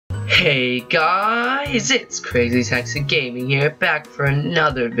Hey guys, it's Crazy Taxi Gaming here, back for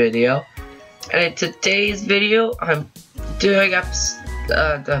another video. And in today's video, I'm doing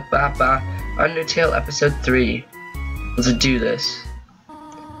UnderTale episode 3. Let's do this.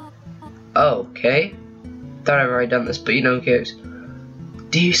 Oh, okay. Thought I've already done this, but you know, who cares?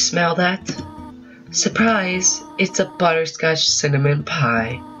 Do you smell that? Surprise! It's a butterscotch cinnamon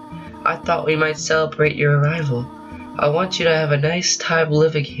pie. I thought we might celebrate your arrival. I want you to have a nice time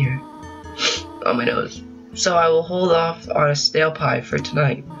living here. On my nose. So I will hold off on a snail pie for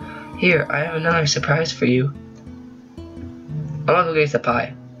tonight. Here, I have another surprise for you. I'm gonna go get the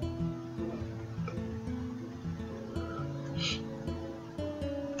pie.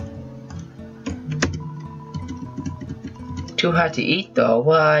 Too hot to eat though,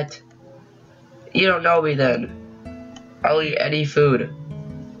 what? You don't know me then. I'll eat any food.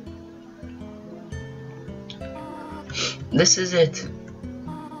 This is it.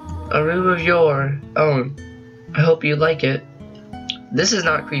 A room of your own. I hope you like it. This is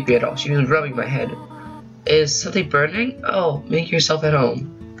not creepy at all. She was rubbing my head. Is something burning? Oh, make yourself at home.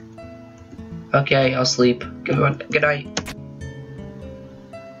 Okay, I'll sleep. Good night.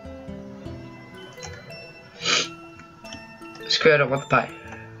 Screw it, I don't want the pie.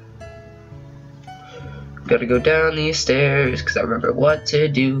 Gotta go down these stairs because I remember what to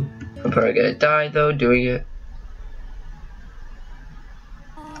do. I'm probably gonna die though doing it.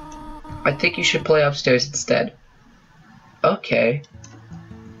 I think you should play upstairs instead. Okay.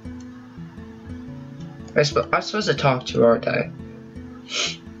 I'm supposed to talk to her, aren't I?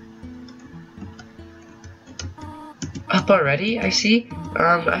 Up already? I see.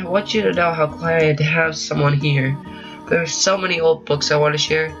 I want you to know how glad I am to have someone here. There are so many old books I want to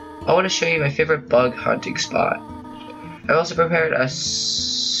share. I want to show you my favorite bug hunting spot. I also prepared a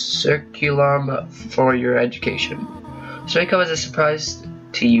curriculum for your education. So it may come as a surprise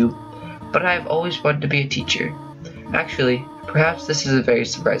to you, but I have always wanted to be a teacher. Actually, perhaps this is very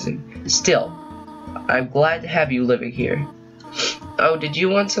surprising. Still, I'm glad to have you living here. Oh, did you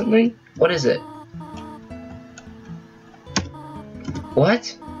want something? What is it?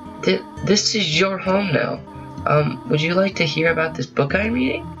 What? This is your home now. Would you like to hear about this book I'm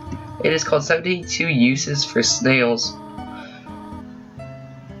reading? It is called 72 Uses for Snails.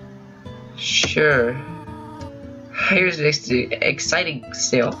 Sure. Here's an exciting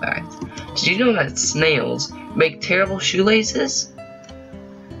snail fact. Did you know that snails make terrible shoelaces?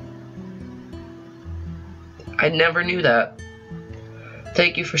 I never knew that.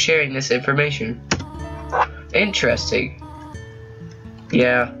 Thank you for sharing this information. Interesting.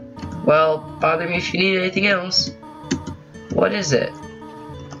 Yeah. Well, bother me if you need anything else. What is it?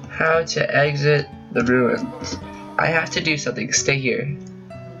 How to exit the ruins. I have to do something. Stay here.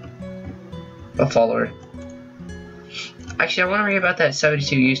 I'll follow her. Actually, I want to read about that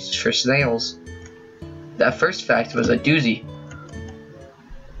 72 uses for snails. That first fact was a doozy.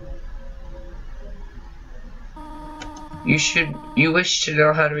 You wish to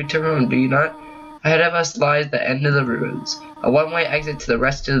know how to return home, do you not? Ahead of us lies the end of the ruins, a one-way exit to the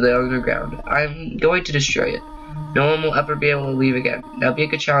rest of the underground. I'm going to destroy it. No one will ever be able to leave again. Now be a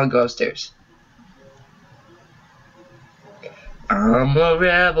good child and go upstairs. I'm a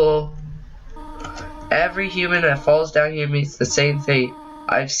rebel. Every human that falls down here meets the same fate.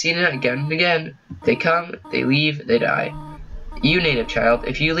 I've seen it again and again. They come, they leave, they die. You, native child,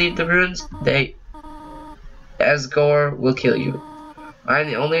 if you leave the ruins, Asgore will kill you. I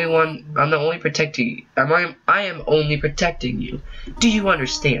am only protecting you. Do you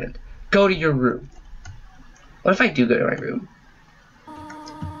understand? Go to your room. What if I do go to my room?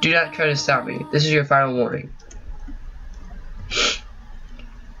 Do not try to stop me. This is your final warning.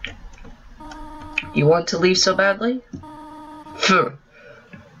 You want to leave so badly? Phew.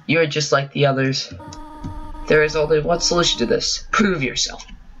 You're just like the others. There is only one solution to this. Prove yourself.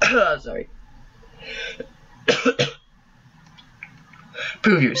 Sorry.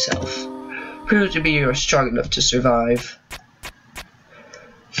 Prove yourself. Prove to be you're strong enough to survive.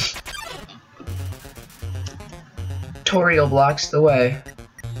 Toriel blocks the way.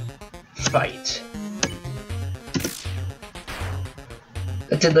 Fight.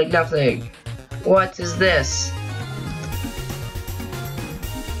 That did like nothing. What is this?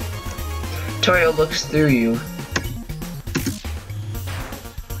 Toriel looks through you.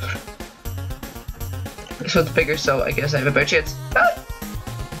 This one's bigger, so I guess I have a better chance. Ah!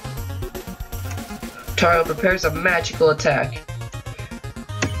 Toriel prepares a magical attack.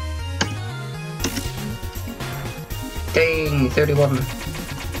 Dang, 31.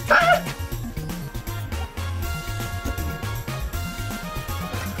 Ah!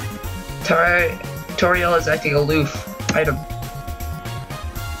 Toriel is acting aloof. Item.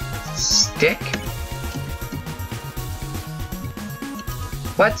 Stick?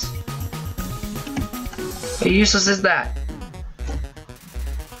 What? How useless is that?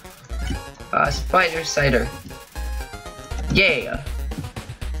 Spider cider. Yeah.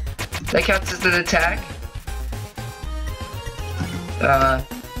 That counts as an attack?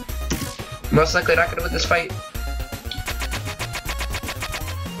 Most likely not gonna win this fight.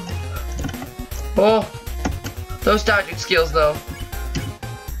 Oh! Those dodging skills though.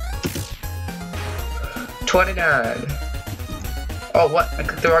 29. Oh, what? I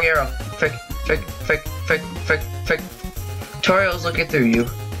clicked the wrong arrow. Frick. Toriel's looking through you.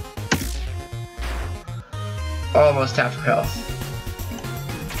 Almost half her health.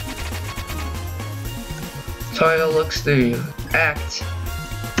 Toriel looks through you. Act.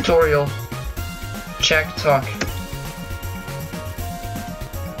 Toriel. Check. Talk.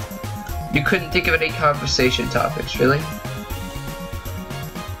 You couldn't think of any conversation topics, really?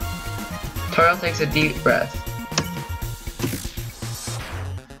 Toriel takes a deep breath.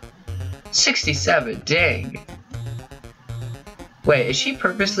 67, dang. Wait, is she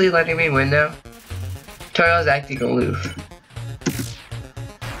purposely letting me win now? Toriel's acting aloof.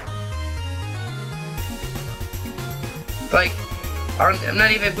 Like, I'm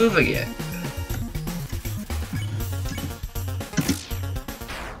not even moving yet.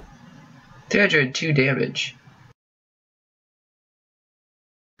 $302 damage.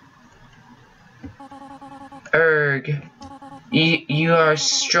 Erg, you are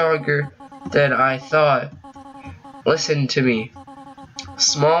stronger than I thought. Listen to me.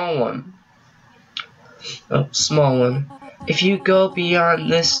 Small one. Oh, small one. If you go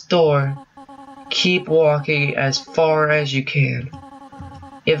beyond this door, keep walking as far as you can.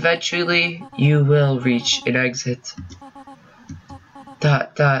 Eventually, you will reach an exit. ...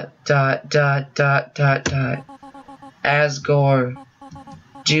 Asgore.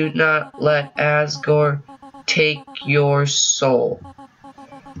 Do not let Asgore take your soul.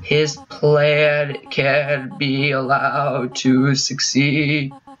 His plan can be allowed to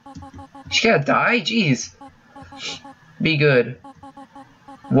succeed. She gotta die? Jeez. Be good.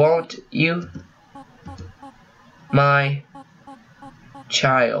 Won't you? My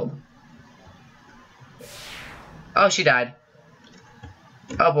child. Oh, she died.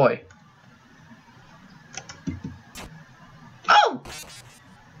 Oh boy. Oh!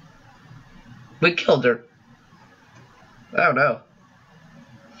 We killed her. Oh no.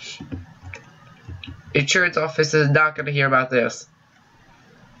 Insurance office is not gonna hear about this.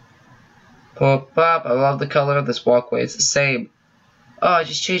 Pop up. I love the color of this walkway. It's the same. Oh, I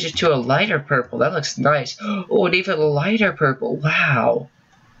just changed it to a lighter purple. That looks nice. Oh, and even lighter purple. Wow.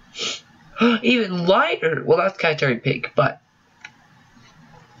 Even lighter. Well, that's kind of turned pink, but.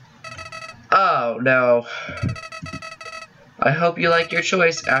 Oh no. I hope you like your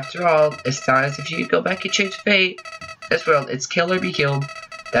choice. After all, it's not as if you could go back and change fate. This world, it's kill or be killed.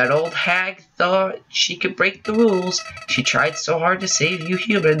 That old hag thought she could break the rules. She tried so hard to save you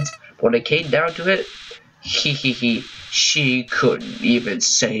humans, but when it came down to it, she couldn't even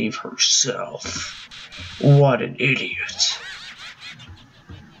save herself. What an idiot.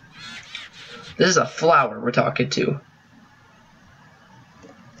 This is a flower we're talking to.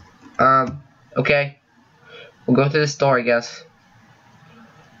 Okay. We'll go through the store, I guess.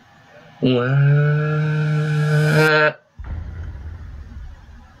 What?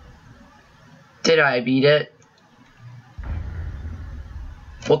 Did I beat it?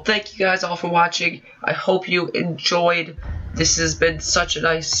 Well, thank you guys all for watching. I hope you enjoyed. This has been such a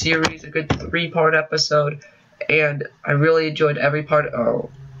nice series, a good 3-part episode, and I really enjoyed every part.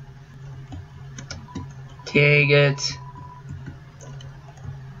 Oh. Dang it.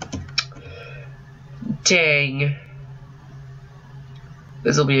 Dang.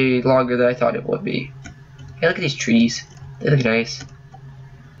 This will be longer than I thought it would be. Hey, look at these trees. They look nice.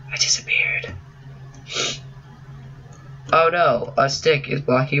 I disappeared. Oh no, a stick is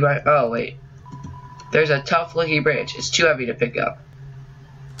blocking my. Oh wait. There's a tough looking branch. It's too heavy to pick up.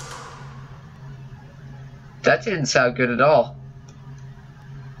 That didn't sound good at all.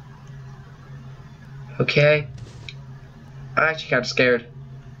 Okay. I'm actually kind of scared.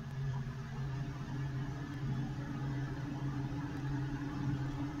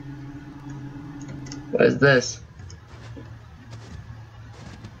 What is this?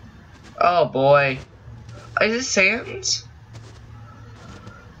 Oh boy. Is it sands?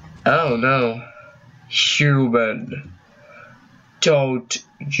 Oh no. Human. Don't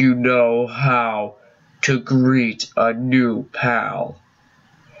you know how to greet a new pal?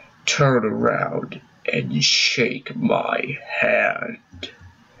 Turn around and shake my hand.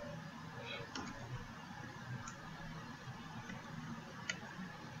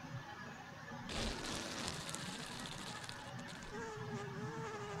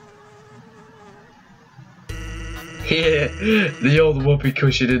 Yeah, the old whoopee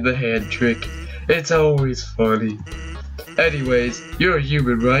cushion in the hand trick. It's always funny. Anyways, you're a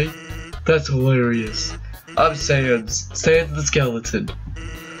human, right? That's hilarious. I'm Sans the skeleton.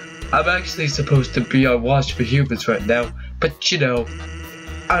 I'm actually supposed to be on watch for humans right now, but you know,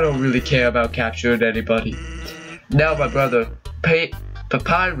 I don't really care about capturing anybody. Now my brother,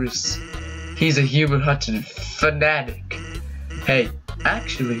 Papyrus, he's a human hunting fanatic. Hey,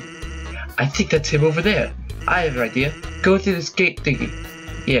 actually, I think that's him over there. I have an idea. Go through this gate thingy.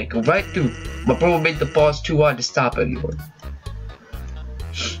 Yeah, go right through. My bro made the boss too hard to stop anyone.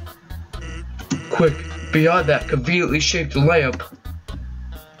 Quick, beyond that conveniently shaped lamp.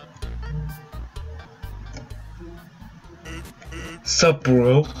 Sup,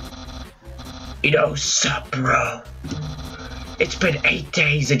 bro? You know, sup, bro? It's been 8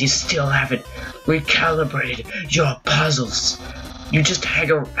 days and you still haven't recalibrated your puzzles. You just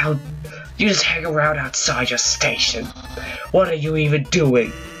hang around outside your station. What are you even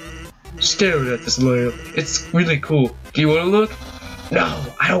doing? Staring at this lamp. It's really cool. Do you want to look? No,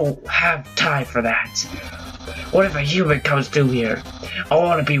 I don't have time for that. What if a human comes through here? I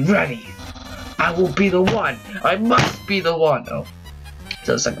want to be ready. I will be the one. I must be the one. Oh,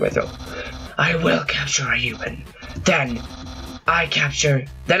 so stuck in my throat. I will capture a human. Then I,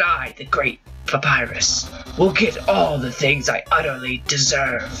 the great Papyrus, will get all the things I utterly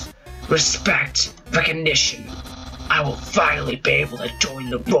deserve. Respect, recognition. I will finally be able to join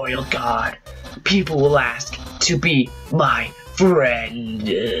the royal guard. People will ask to be my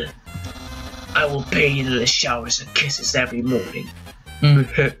friend. I will bathe in the showers and kisses every morning.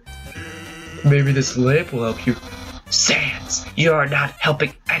 Maybe this lamp will help you. Sans, you're not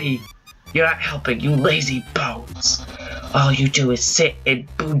helping, you lazy bones. All you do is sit and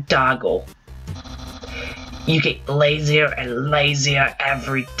boondoggle. You get lazier and lazier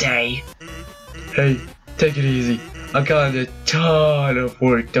every day. Hey, take it easy. I got a ton of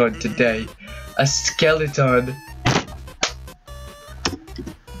work done today. A skeleton.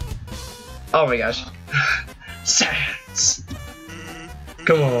 Oh my gosh. Sans.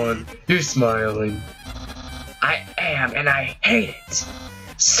 Come on, you're smiling. I am, and I hate it.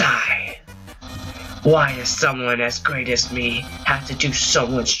 Sigh. Why does someone as great as me have to do so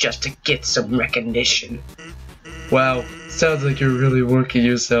much just to get some recognition? Wow, sounds like you're really working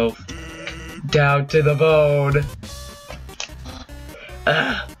yourself. Down to the bone.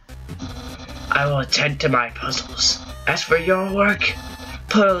 I will attend to my puzzles. As for your work,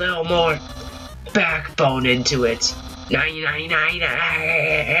 put a little more backbone into it. 99.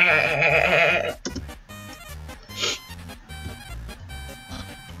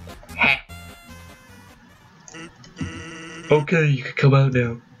 Okay, you can come out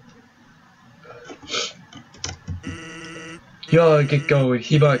now. Y'all get going,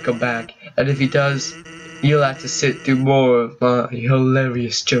 he might come back, and if he does, you'll have to sit through more of my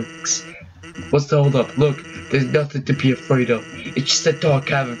hilarious jokes. What's the hold up? Look, there's nothing to be afraid of. It's just a dark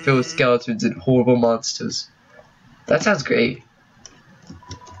cavern filled with skeletons and horrible monsters. That sounds great.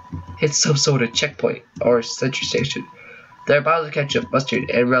 It's some sort of checkpoint, or sentry station. There are bottles of ketchup, mustard,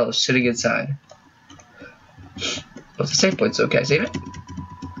 and relish sitting inside. What's the save point? So can I save it?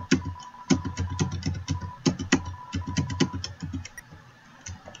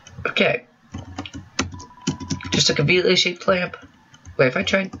 Okay. Just a conveniently shaped lamp. Wait, if I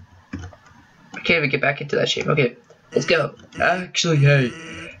tried... I can't even get back into that shape. Okay, let's go. Actually, hey.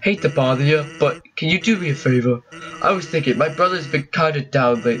 Hate to bother you, but can you do me a favor? I was thinking, my brother's been kinda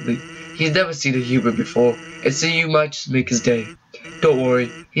down lately. He's never seen a human before, and so you might just make his day. Don't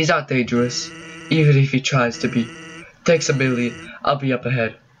worry, he's not dangerous, even if he tries to be. Thanks a million, I'll be up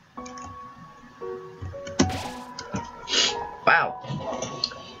ahead. Wow.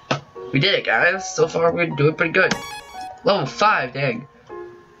 We did it, guys. So far, we're doing pretty good. Level 5, dang.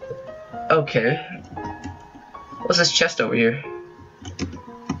 Okay. What's this chest over here?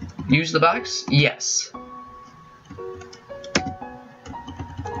 Use the box? Yes.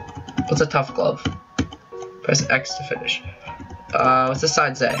 What's a tough glove? Press X to finish. What's the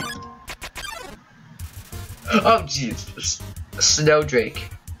sign say? Oh, jeez. Snowdrake.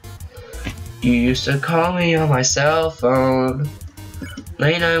 You used to call me on my cell phone.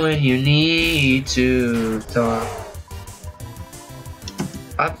 Late night when you need to talk.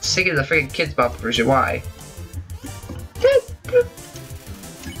 I'm singing the freaking Kids Bop version. Why?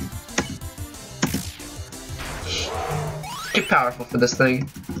 Too powerful for this thing.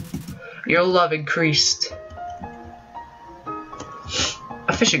 Your love increased.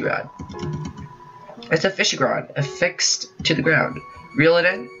 A fishing rod. It's a fishing rod affixed to the ground. Reel it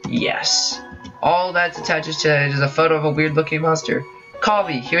in? Yes. All that attaches to it is a photo of a weird looking monster. Call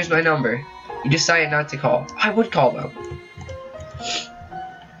me, here's my number. You decided not to call. I would call them.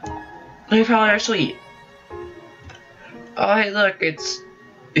 They probably are sweet. Oh hey look, it's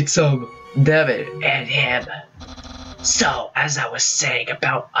David and him. So, as I was saying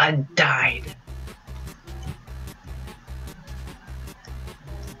about Undyne.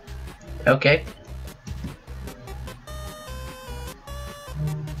 Okay.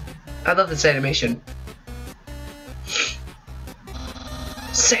 I love this animation.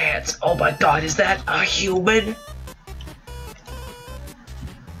 Sans, oh my god, is that a human?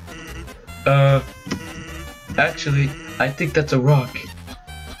 Actually, I think that's a rock.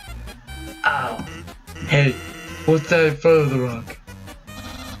 Oh. Hey, what's that in front of the rock?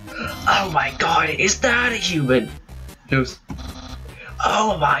 Oh my god, is that a human? Yes.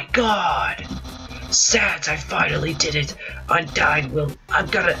 Oh my god! Sans, I finally did it! Undyne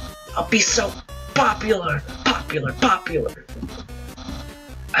I'll be so popular! Popular!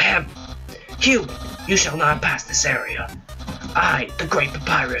 I am human! You shall not pass this area. I, the Great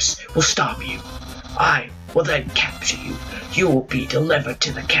Papyrus, will stop you. I will then capture you. You will be delivered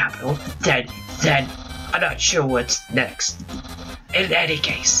to the capital. Then, I'm not sure what's next. In any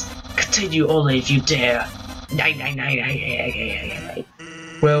case, continue only if you dare.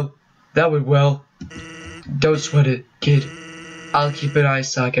 Well, that went well. Don't sweat it, kid. I'll keep an eye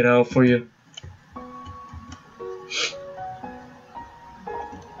socket out for you.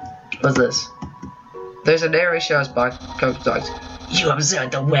 What's this? There's a narration as Coach Dogs. You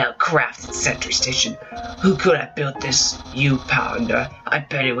observed the well-crafted sentry station. Who could have built this? You, Pounder. I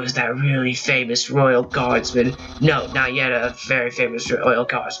bet it was that really famous royal guardsman. No, not yet a very famous royal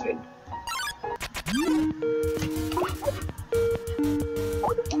guardsman.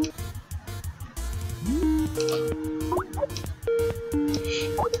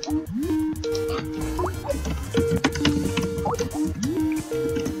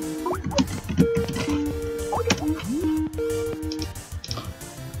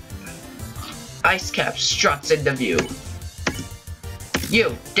 Ice cap struts into view.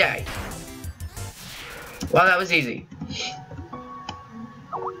 You, dead. Well, that was easy.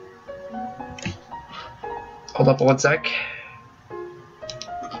 Hold up one sec.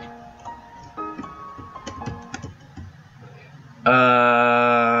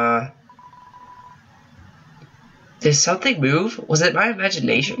 Did something move? Was it my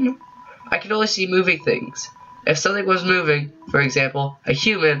imagination? I can only see moving things. If something was moving, for example, a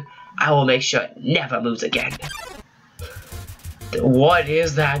human, I will make sure it never moves again. What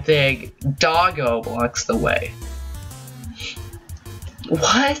is that thing? Doggo blocks the way.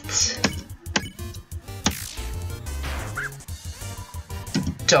 What?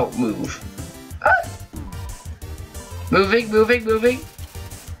 Don't move. Ah. Moving.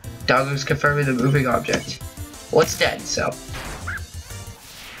 Doggo's confirming the moving object. Well, it's dead, so.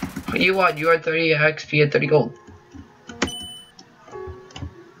 What do you want? You are 30 XP and 30 gold.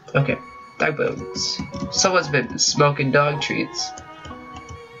 Okay, dog bones. Someone's been smoking dog treats.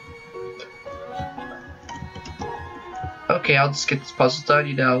 Okay, I'll just get this puzzle done,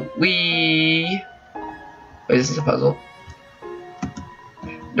 you know. Wait, is this a puzzle?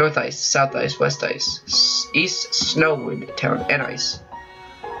 North ice, south ice, west ice, east snowwood town, and ice.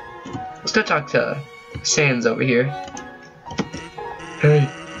 Let's go talk to Sans over here. Hey,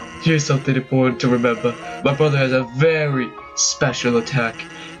 here's something important to remember. My brother has a very special attack.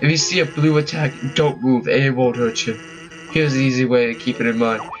 If you see a blue attack, don't move and it won't hurt you. Here's the easy way to keep it in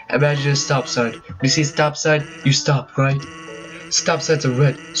mind. Imagine a stop sign. When you see a stop sign, you stop, right? Stop signs are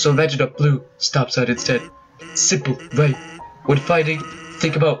red, so imagine a blue stop sign instead. Simple, right? When fighting,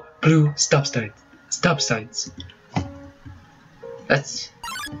 think about blue stop signs. That's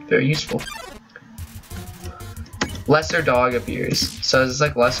very useful. Lesser dog appears. So is this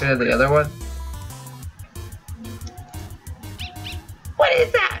like lesser than the other one? What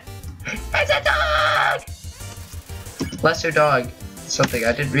is that? It's a dog! Lesser dog. Something,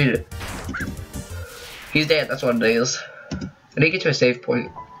 I didn't read it. He's dead, that's what it is. I need to get to a save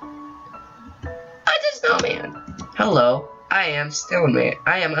point. It's a snowman! Hello, I am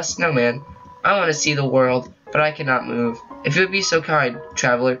a snowman. I want to see the world, but I cannot move. If you would be so kind,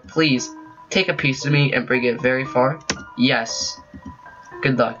 traveler, please, take a piece of me and bring it very far. Yes.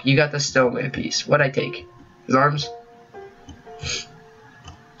 Good luck, you got the snowman piece. What'd I take? His arms?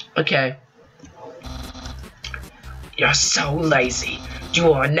 Okay. You're so lazy.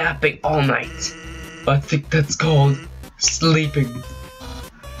 You are napping all night. I think that's called sleeping.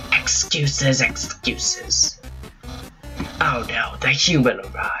 Excuses. Oh no, the human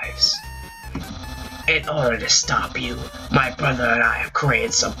arrives. In order to stop you, my brother and I have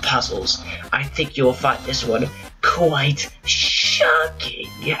created some puzzles. I think you will find this one quite shocking.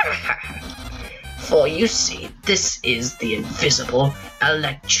 For you see, this is the invisible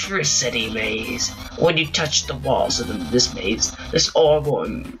electricity maze. When you touch the walls of this maze, this orb will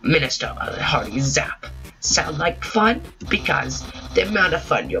minister a hearty zap. Sound like fun? Because the amount of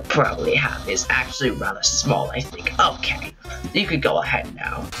fun you'll probably have is actually rather small, I think. Okay, you could go ahead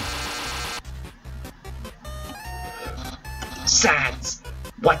now. Sans,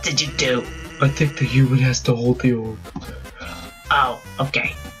 what did you do? I think the human has to hold the orb. Oh,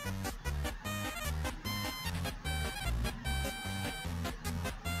 okay.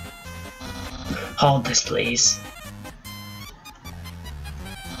 Hold this, please.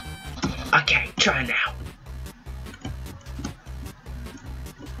 Okay, try now.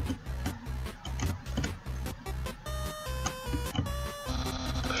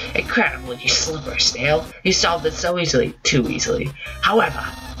 Incredible, you slipper snail. You solved it so easily, too easily. However,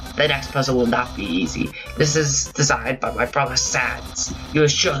 the next puzzle will not be easy. This is designed by my brother Sans. You will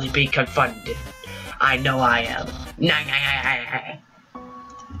surely be confounded. I know I am.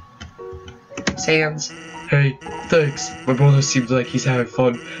 Sans. Hey, thanks. My brother seems like he's having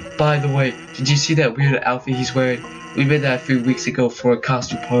fun. By the way, did you see that weird outfit he's wearing? We made that a few weeks ago for a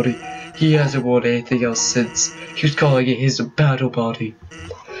costume party. He hasn't worn anything else since. He was calling it his battle body.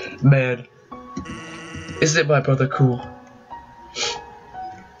 Man, isn't my brother cool?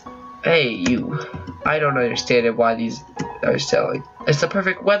 Hey, you. I don't understand why these are selling. It's the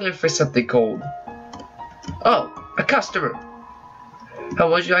perfect weather for something cold. Oh, a customer. How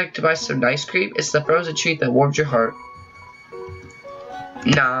would you like to buy some ice cream? It's the frozen treat that warms your heart.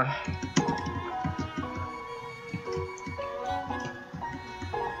 Nah.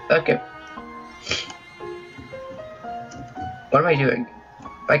 Okay. What am I doing?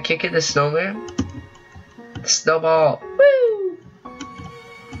 Am I kicking the snowman? The snowball. Woo!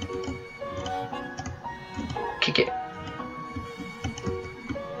 Kick it.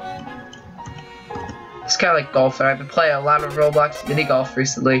 It's kind of like golf, and I've been playing a lot of Roblox mini golf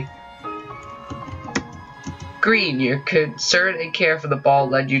recently. Green, your concern and care for the ball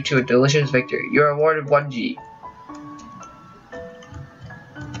led you to a delicious victory. You're awarded 1G.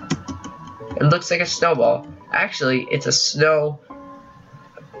 It looks like a snowball. Actually, it's a snow.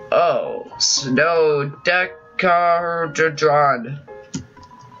 Oh, snow decadron.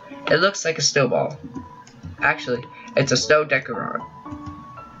 It looks like a snowball. Actually, it's a snow decaron.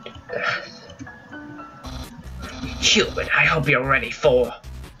 Human, I hope you're ready for.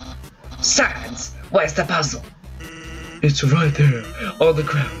 Sans, where's the puzzle? It's right there, on the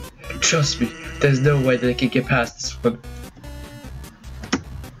ground. Trust me, there's no way they can get past this one.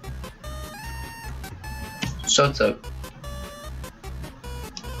 So it's a.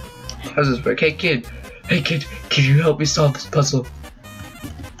 How's this work? Hey kid, can you help me solve this puzzle?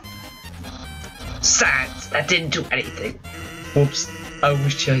 Sans, that didn't do anything. Whoops, I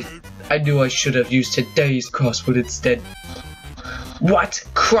wish I knew I should have used today's crossword instead. What?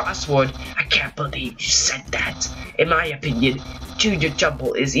 Crossword? I can't believe you said that. In my opinion, Junior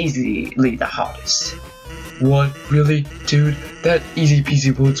Jumble is easily the hardest. What? Really? Dude, that easy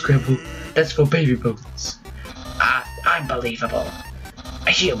peasy word scramble, that's for baby bones. Unbelievable.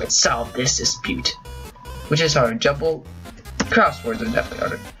 A human solved this dispute. Which is hard? Jumble? Crosswords are definitely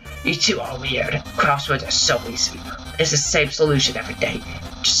harder. You two are weird. Crosswords are so easy. It's the same solution every day.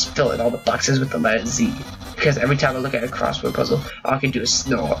 Just fill in all the boxes with the letter Z. Because every time I look at a crossword puzzle, all I can do is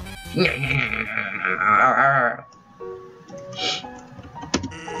snore.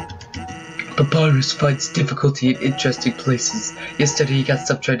 Papyrus finds difficulty in interesting places. Yesterday he got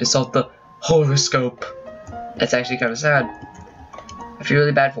stuck trying to solve the horoscope. That's actually kind of sad. I feel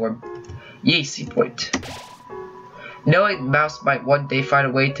really bad for him. Yeasty point. Knowing Mouse might one day find a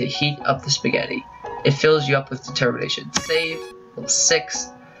way to heat up the spaghetti. It fills you up with determination. Save. Level 6.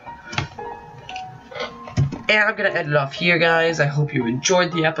 And I'm gonna end it off here, guys. I hope you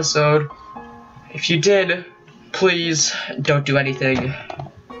enjoyed the episode. If you did, please don't do anything.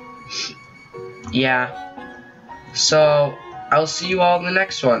 Yeah. So, I'll see you all in the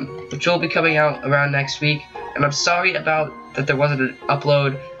next one, which will be coming out around next week. And I'm sorry about that there wasn't an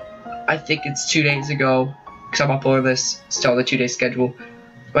upload. I think it's 2 days ago, because I'm uploading this still on the 2-day schedule.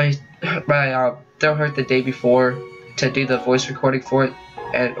 My throat hurt the day before to do the voice recording for it,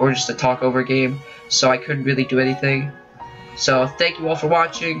 or just to talk over a game, so I couldn't really do anything. So thank you all for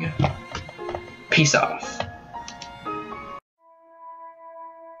watching. Peace off.